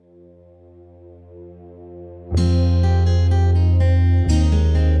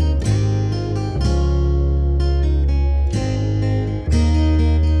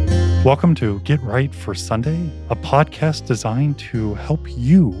Welcome to Get Right for Sunday, a podcast designed to help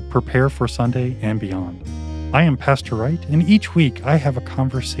you prepare for Sunday and beyond. I am Pastor Wright, and each week I have a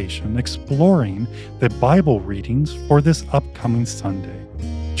conversation exploring the Bible readings for this upcoming Sunday.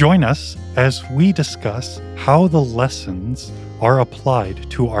 Join us as we discuss how the lessons are applied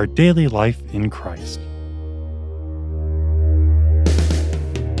to our daily life in Christ.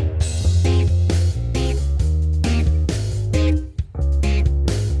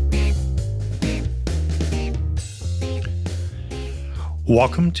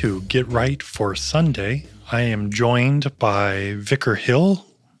 Welcome to Get Right for Sunday. I am joined by Vicar Hill.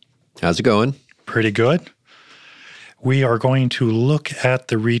 How's it going? Pretty good. We are going to look at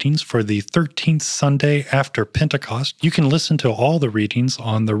the readings for the 13th Sunday after Pentecost. You can listen to all the readings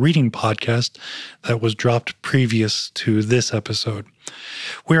on the reading podcast that was dropped previous to this episode.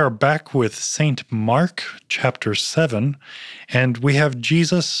 We are back with St. Mark, chapter 7, and we have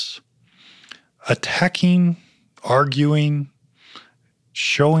Jesus attacking, arguing,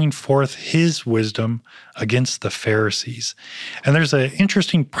 showing forth his wisdom against the Pharisees. And there's an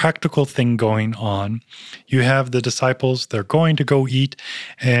interesting practical thing going on. You have the disciples, they're going to go eat,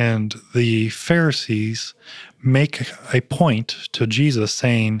 and the Pharisees make a point to Jesus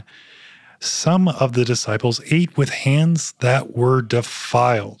saying, some of the disciples ate with hands that were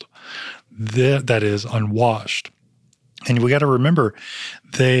defiled, that is, unwashed. And we got to remember,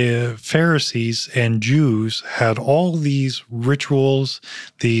 the Pharisees and Jews had all these rituals,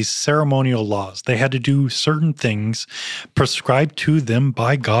 these ceremonial laws. They had to do certain things prescribed to them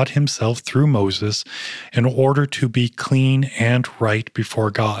by God himself through Moses in order to be clean and right before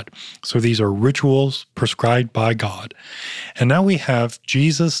God. So these are rituals prescribed by God. And now we have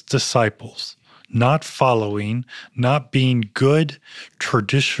Jesus' disciples not following, not being good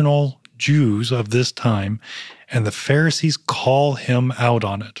traditional Jews of this time, and the Pharisees call him out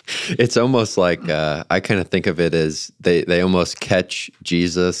on it. It's almost like, I kind of think of it as they almost catch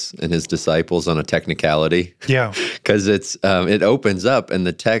Jesus and his disciples on a technicality. Yeah. Because it opens up, and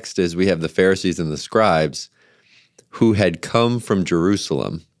the text is, we have the Pharisees and the scribes who had come from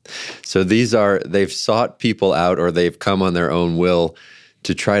Jerusalem. So they've sought people out, or they've come on their own will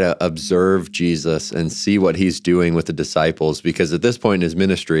to try to observe Jesus and see what he's doing with the disciples. Because at this point in his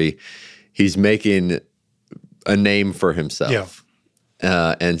ministry, he's making a name for himself.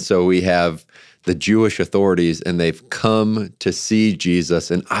 Yeah. And so we have the Jewish authorities, and they've come to see Jesus.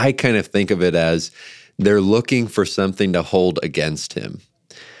 And I kind of think of it as they're looking for something to hold against him.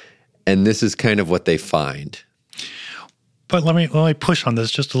 And this is kind of what they find. But let me push on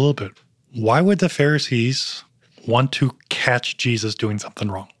this just a little bit. Why would the Pharisees want to catch Jesus doing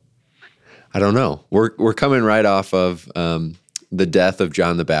something wrong? I don't know. We're coming right off of the death of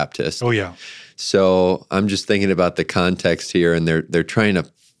John the Baptist. Oh, yeah. So I'm just thinking about the context here, and they're trying to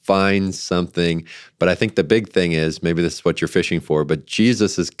find something. But I think the big thing is, maybe this is what you're fishing for, but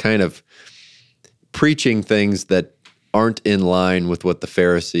Jesus is kind of preaching things that aren't in line with what the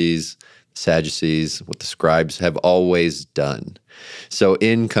Pharisees, Sadducees, what the scribes have always done. So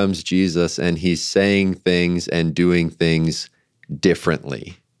in comes Jesus, and he's saying things and doing things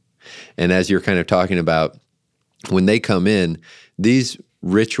differently. And as you're kind of talking about, when they come in, these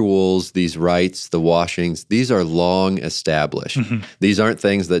rituals, these rites, the washings, these are long established. Mm-hmm. These aren't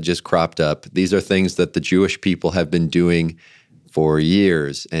things that just cropped up. These are things that the Jewish people have been doing for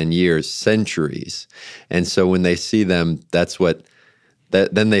years and years, centuries. And so when they see them,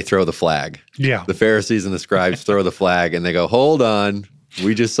 then they throw the flag. Yeah. The Pharisees and the scribes throw the flag, and they go, hold on,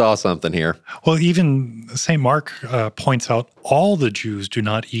 we just saw something here. Well, even St. Mark points out all the Jews do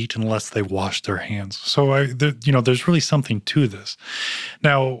not eat unless they wash their hands. So, there's really something to this.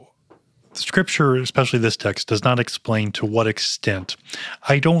 Now, Scripture, especially this text, does not explain to what extent.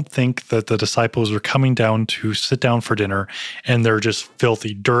 I don't think that the disciples are coming down to sit down for dinner and they're just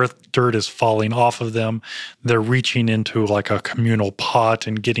filthy. Dirt is falling off of them. They're reaching into like a communal pot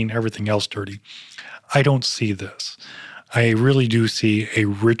and getting everything else dirty. I don't see this. I really do see a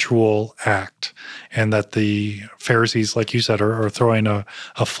ritual act, and that the Pharisees, like you said, are throwing a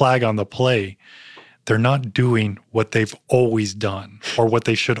flag on the play. They're not doing what they've always done or what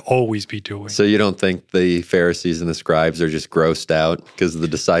they should always be doing. So you don't think the Pharisees and the scribes are just grossed out because the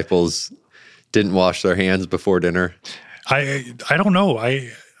disciples didn't wash their hands before dinner? I don't know.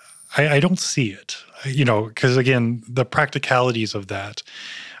 I don't see it, because again, the practicalities of that,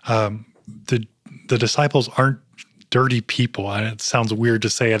 the disciples aren't dirty people. And it sounds weird to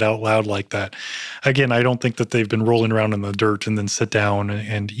say it out loud like that. Again, I don't think that they've been rolling around in the dirt and then sit down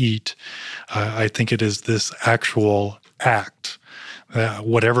and eat. I think it is this actual act,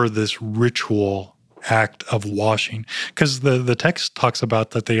 whatever this ritual act of washing. Because the text talks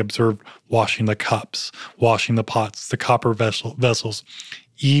about that they observed washing the cups, washing the pots, the copper vessels,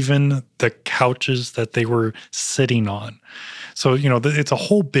 even the couches that they were sitting on. So, it's a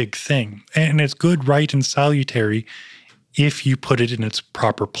whole big thing. And it's good, right, and salutary if you put it in its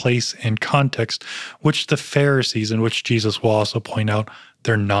proper place and context, which the Pharisees, and which Jesus will also point out,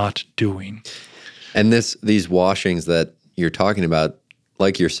 they're not doing. And these washings that you're talking about,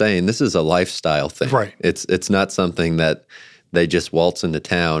 like you're saying, this is a lifestyle thing. Right. It's not something that they just waltz into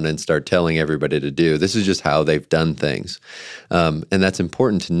town and start telling everybody to do. This is just how they've done things. And that's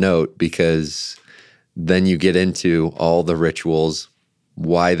important to note, because then you get into all the rituals,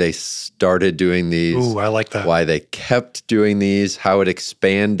 why they started doing these. Ooh, I like that. Why they kept doing these, how it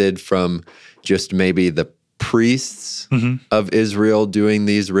expanded from just maybe the priests of Israel doing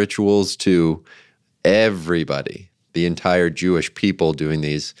these rituals to everybody, the entire Jewish people doing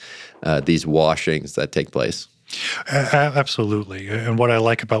these washings that take place. Absolutely. And what I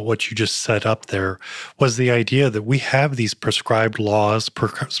like about what you just set up there was the idea that we have these prescribed laws,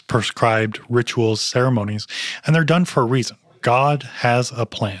 prescribed rituals, ceremonies, and they're done for a reason. God has a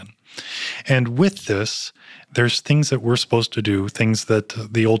plan. And with this, there's things that we're supposed to do, things that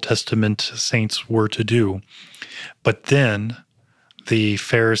the Old Testament saints were to do. But then the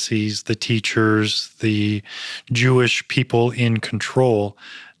Pharisees, the teachers, the Jewish people in control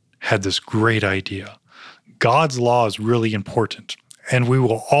had this great idea. God's law is really important, and we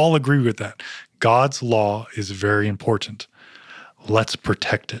will all agree with that. God's law is very important. Let's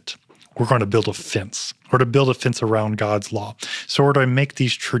protect it. We're going to build a fence. We're to build a fence around God's law. So we're to make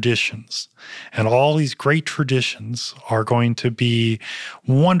these traditions. And all these great traditions are going to be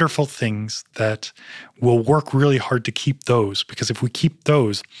wonderful things that will work really hard to keep those. Because if we keep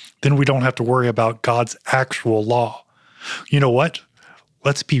those, then we don't have to worry about God's actual law. You know what?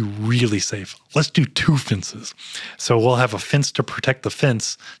 Let's be really safe. Let's do 2 fences. So we'll have a fence to protect the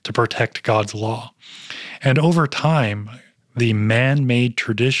fence to protect God's law. And over time, the man-made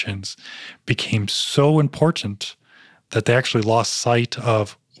traditions became so important that they actually lost sight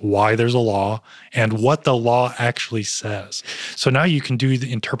of why there's a law and what the law actually says. So now you can do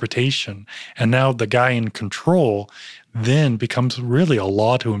the interpretation, and now the guy in control then becomes really a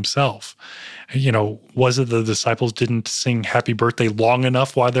law to himself. Was it the disciples didn't sing happy birthday long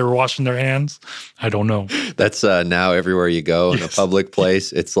enough while they were washing their hands? I don't know. That's now everywhere you go in a public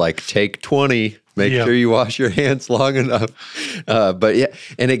place. It's like, take 20. Make sure you wash your hands long enough. But yeah,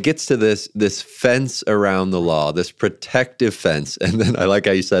 and it gets to this fence around the law, this protective fence. And then I like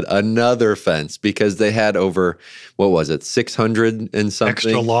how you said another fence, because they had over, 600 and something?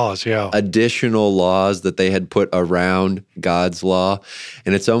 Extra laws, yeah. Additional laws that they had put around God's law.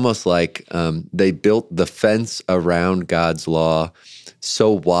 And it's almost like they built the fence around God's law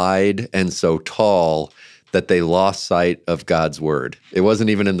so wide and so tall that they lost sight of God's word. It wasn't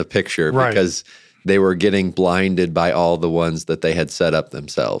even in the picture, right, because they were getting blinded by all the ones that they had set up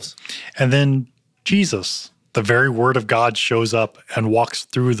themselves. And then Jesus, the very word of God, shows up and walks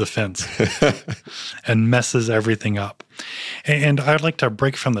through the fence and messes everything up. And I'd like to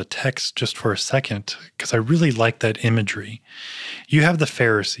break from the text just for a second, because I really like that imagery. You have the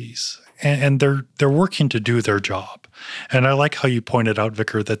Pharisees, and they're working to do their job. And I like how you pointed out,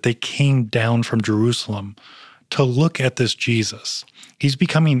 Vicar, that they came down from Jerusalem to look at this Jesus. He's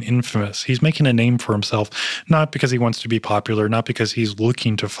becoming infamous. He's making a name for himself, not because he wants to be popular, not because he's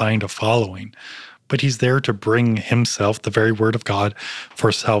looking to find a following, but he's there to bring himself, the very word of God,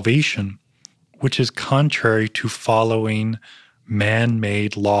 for salvation, which is contrary to following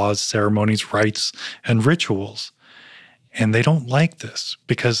man-made laws, ceremonies, rites, and rituals. And they don't like this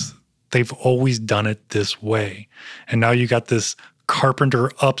because they've always done it this way. And now you got this carpenter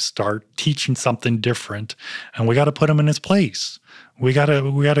upstart teaching something different, and we got to put him in his place. We got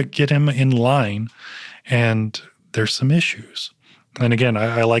to get him in line, and there's some issues. And again,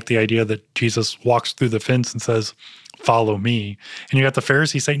 I like the idea that Jesus walks through the fence and says, "Follow me." And you got the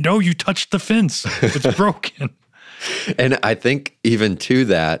Pharisees saying, "No, you touched the fence. It's broken." And I think even to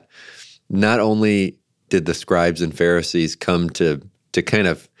that, not only did the scribes and Pharisees come to kind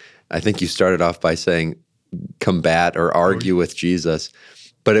of, I think you started off by saying, combat or argue with Jesus,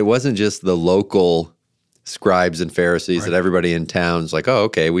 but it wasn't just the local scribes and Pharisees, right, that everybody in town's like, oh,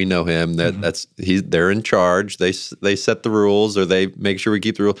 okay, we know him. They're in charge. They set the rules, or they make sure we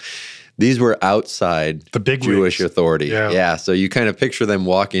keep the rules. These were outside the big Jewish wigs. Authority. Yeah. So you kind of picture them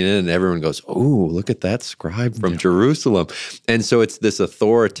walking in, and everyone goes, oh, look at that scribe from Jerusalem. And so it's this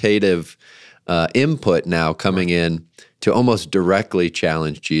authoritative input now coming in to almost directly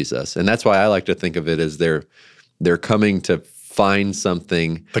challenge Jesus. And that's why I like to think of it as they're coming to find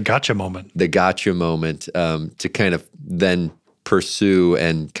something, The gotcha moment. to kind of then pursue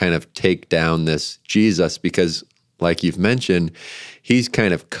and kind of take down this Jesus, because like you've mentioned, he's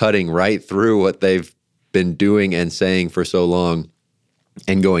kind of cutting right through what they've been doing and saying for so long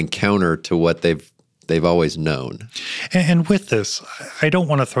and going counter to what they've always known. And with this, I don't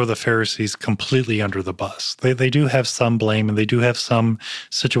want to throw the Pharisees completely under the bus. They do have some blame, and they do have some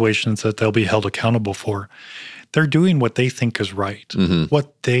situations that they'll be held accountable for. They're doing what they think is right,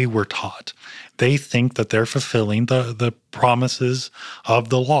 what they were taught. They think that they're fulfilling the promises of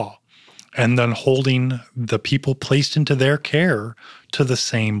the law and then holding the people placed into their care to the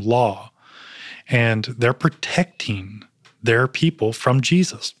same law. And they're protecting their people from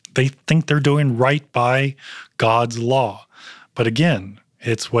Jesus. They think they're doing right by God's law. But again,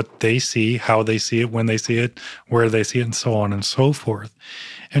 it's what they see, how they see it, when they see it, where they see it, and so on and so forth.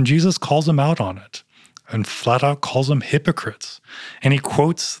 And Jesus calls them out on it and flat out calls them hypocrites. And he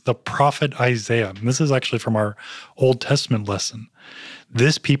quotes the prophet Isaiah. And this is actually from our Old Testament lesson.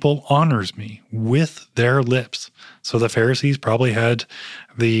 This people honors me with their lips. So the Pharisees probably had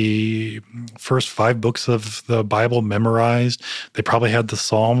the first 5 books of the Bible memorized. They probably had the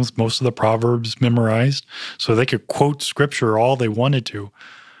Psalms, most of the Proverbs memorized. So they could quote scripture all they wanted to.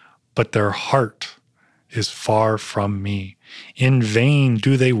 But their heart is far from me. In vain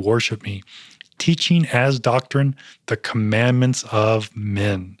do they worship me, teaching as doctrine the commandments of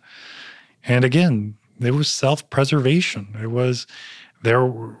men. And again, it was self-preservation. It was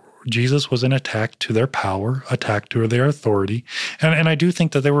Jesus was an attack to their power, attack to their authority. And I do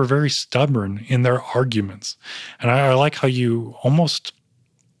think that they were very stubborn in their arguments. And I like how you almost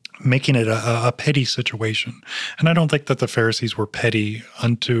making it a petty situation. And I don't think that the Pharisees were petty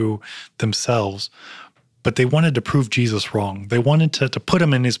unto themselves, but they wanted to prove Jesus wrong. They wanted to put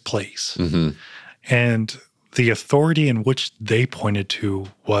him in his place. And the authority in which they pointed to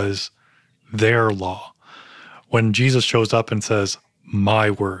was their law. When Jesus shows up and says, my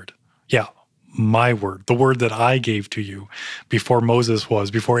word. Yeah, my word. The word that I gave to you before Moses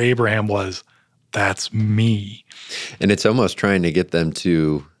was, before Abraham was, that's me. And it's almost trying to get them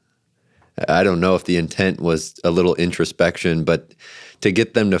to, I don't know if the intent was a little introspection, but to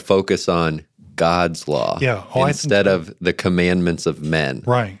get them to focus on God's law instead of the commandments of men,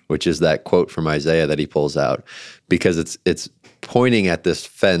 right? Which is that quote from Isaiah that he pulls out, because it's pointing at this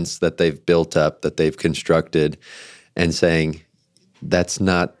fence that they've built up, that they've constructed, and saying, that's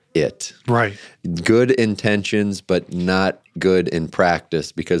not it. Right. Good intentions, but not good in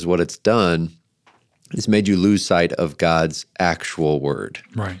practice, because what it's done is made you lose sight of God's actual word.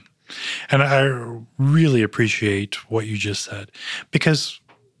 Right. And I really appreciate what you just said, because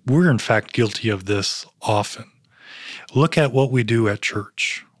we're in fact guilty of this often. Look at what we do at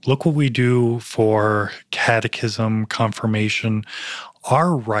church. Look what we do for catechism, confirmation,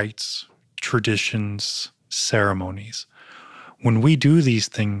 our rites, traditions, ceremonies. When we do these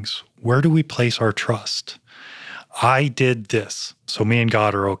things, where do we place our trust? I did this, so me and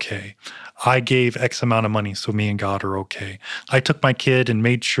God are okay. I gave X amount of money, so me and God are okay. I took my kid and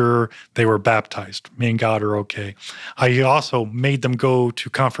made sure they were baptized. Me and God are okay. I also made them go to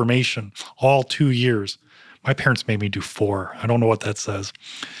confirmation all 2 years. My parents made me do 4. I don't know what that says.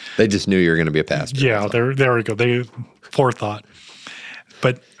 They just knew you were going to be a pastor. Yeah, there we go. They forethought.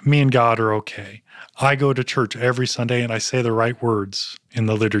 But me and God are okay. I go to church every Sunday and I say the right words in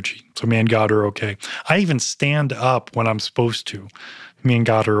the liturgy. So me and God are okay. I even stand up when I'm supposed to. Me and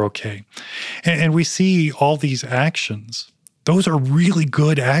God are okay. And we see all these actions. Those are really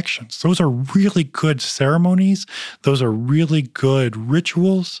good actions. Those are really good ceremonies. Those are really good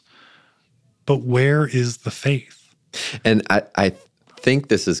rituals. But where is the faith? And I think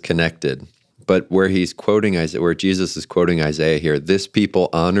this is connected. But where he's quoting Isaiah, where Jesus is quoting Isaiah here, this people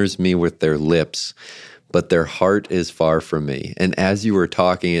honors me with their lips, but their heart is far from me. And as you were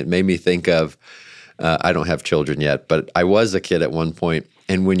talking, it made me think of, I don't have children yet, but I was a kid at one point.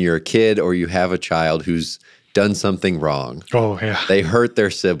 And when you're a kid or you have a child who's done something wrong, they hurt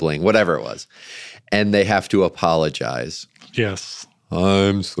their sibling, whatever it was, and they have to apologize. Yes.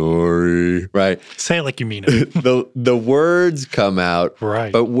 I'm sorry. Right. Say it like you mean it. The words come out,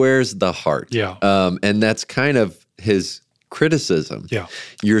 right? But where's the heart? Yeah. And that's kind of his criticism. Yeah.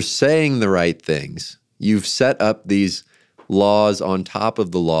 You're saying the right things. You've set up these laws on top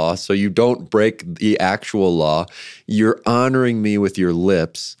of the law so you don't break the actual law. You're honoring me with your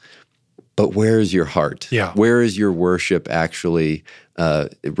lips, but where is your heart? Yeah. Where is your worship actually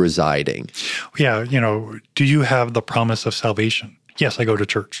residing? Yeah. Do you have the promise of salvation? Yes, I go to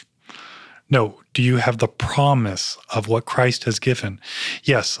church. No, do you have the promise of what Christ has given?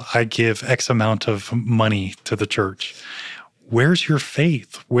 Yes, I give X amount of money to the church. Where's your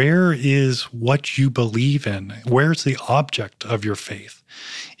faith? Where is what you believe in? Where's the object of your faith?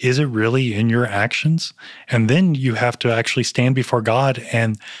 Is it really in your actions? And then you have to actually stand before God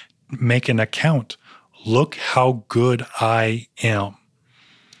and make an account. Look how good I am.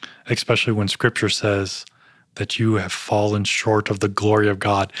 Especially when Scripture says that you have fallen short of the glory of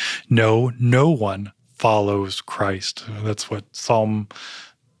God. No one follows Christ. That's what Psalm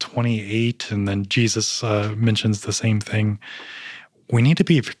 28, and then Jesus mentions the same thing. We need to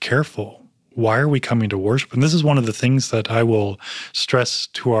be careful. Why are we coming to worship? And this is one of the things that I will stress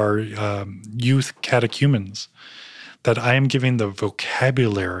to our youth catechumens, that I am giving the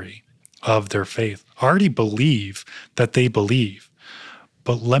vocabulary of their faith. I already believe that they believe,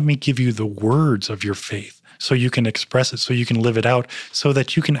 but let me give you the words of your faith so you can express it, so you can live it out, so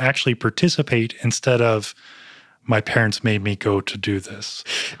that you can actually participate instead of, my parents made me go to do this.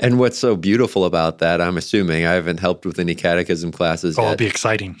 And what's so beautiful about that, I'm assuming, I haven't helped with any catechism classes yet. It'll be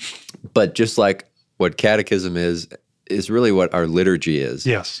exciting. But just like what catechism is really what our liturgy is.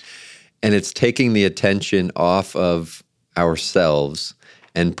 Yes. And it's taking the attention off of ourselves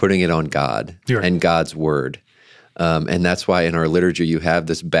and putting it on God and God's word. And that's why in our liturgy you have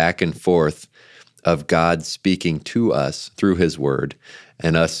this back and forth of God speaking to us through his word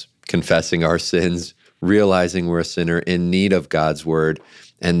and us confessing our sins, realizing we're a sinner in need of God's word.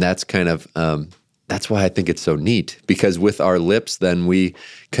 And that's kind of, that's why I think it's so neat, because with our lips, then we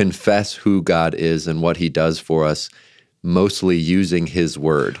confess who God is and what he does for us, mostly using his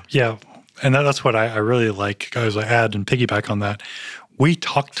word. Yeah. And that's what I really like, as I add and piggyback on that. We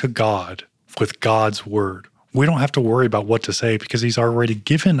talk to God with God's word. We don't have to worry about what to say because he's already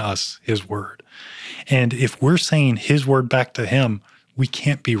given us his word. And if we're saying his word back to him, we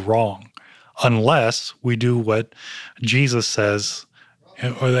can't be wrong. Unless we do what Jesus says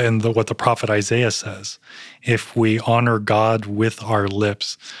and what the prophet Isaiah says. If we honor God with our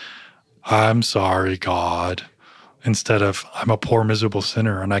lips, I'm sorry, God, instead of I'm a poor, miserable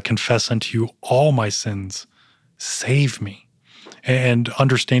sinner, and I confess unto you all my sins, save me. And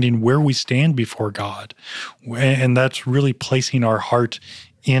understanding where we stand before God. And that's really placing our heart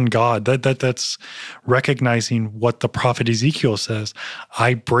in God. That's recognizing what the prophet Ezekiel says.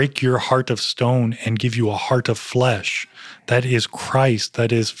 I break your heart of stone and give you a heart of flesh. That is Christ.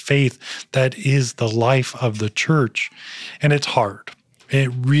 That is faith. That is the life of the church. And it's hard.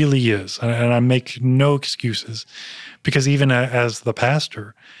 It really is. And I make no excuses, because even as the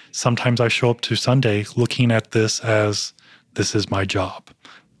pastor, sometimes I show up to Sunday looking at this as, this is my job.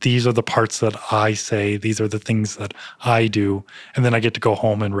 These are the parts that I say. These are the things that I do. And then I get to go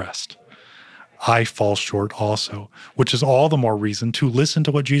home and rest. I fall short also, which is all the more reason to listen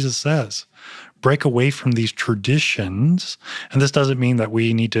to what Jesus says. Break away from these traditions. And this doesn't mean that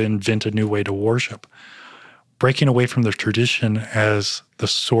we need to invent a new way to worship. Breaking away from the tradition as the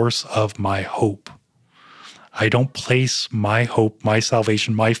source of my hope. I don't place my hope, my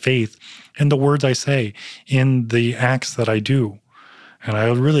salvation, my faith in the words I say, in the acts that I do. And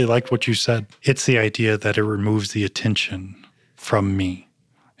I really liked what you said. It's the idea that it removes the attention from me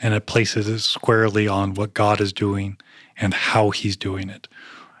and it places it squarely on what God is doing and how he's doing it.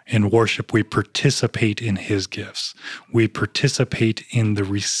 In worship, we participate in his gifts. We participate in the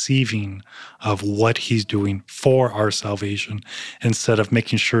receiving of what he's doing for our salvation, instead of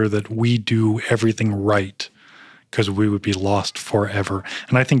making sure that we do everything right, because we would be lost forever.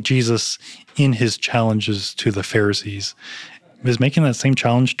 And I think Jesus, in his challenges to the Pharisees, is making that same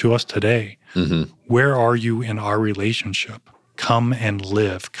challenge to us today. Mm-hmm. Where are you in our relationship? Come and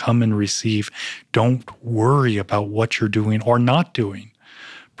live. Come and receive. Don't worry about what you're doing or not doing.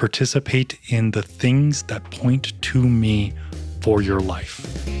 Participate in the things that point to me for your life.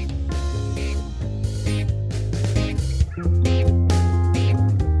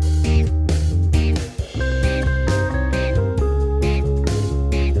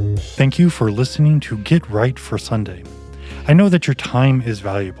 Thank you for listening to Get Right for Sunday. I know that your time is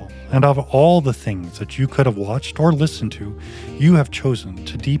valuable, and of all the things that you could have watched or listened to, you have chosen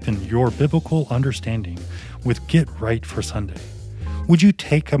to deepen your biblical understanding with Get Right for Sunday. Would you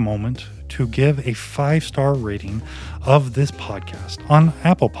take a moment to give a 5-star rating of this podcast on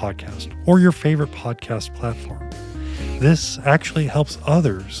Apple Podcast or your favorite podcast platform? This actually helps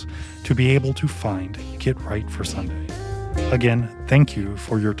others to be able to find Get Right for Sunday. Again, thank you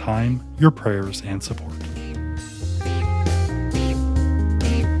for your time, your prayers, and support.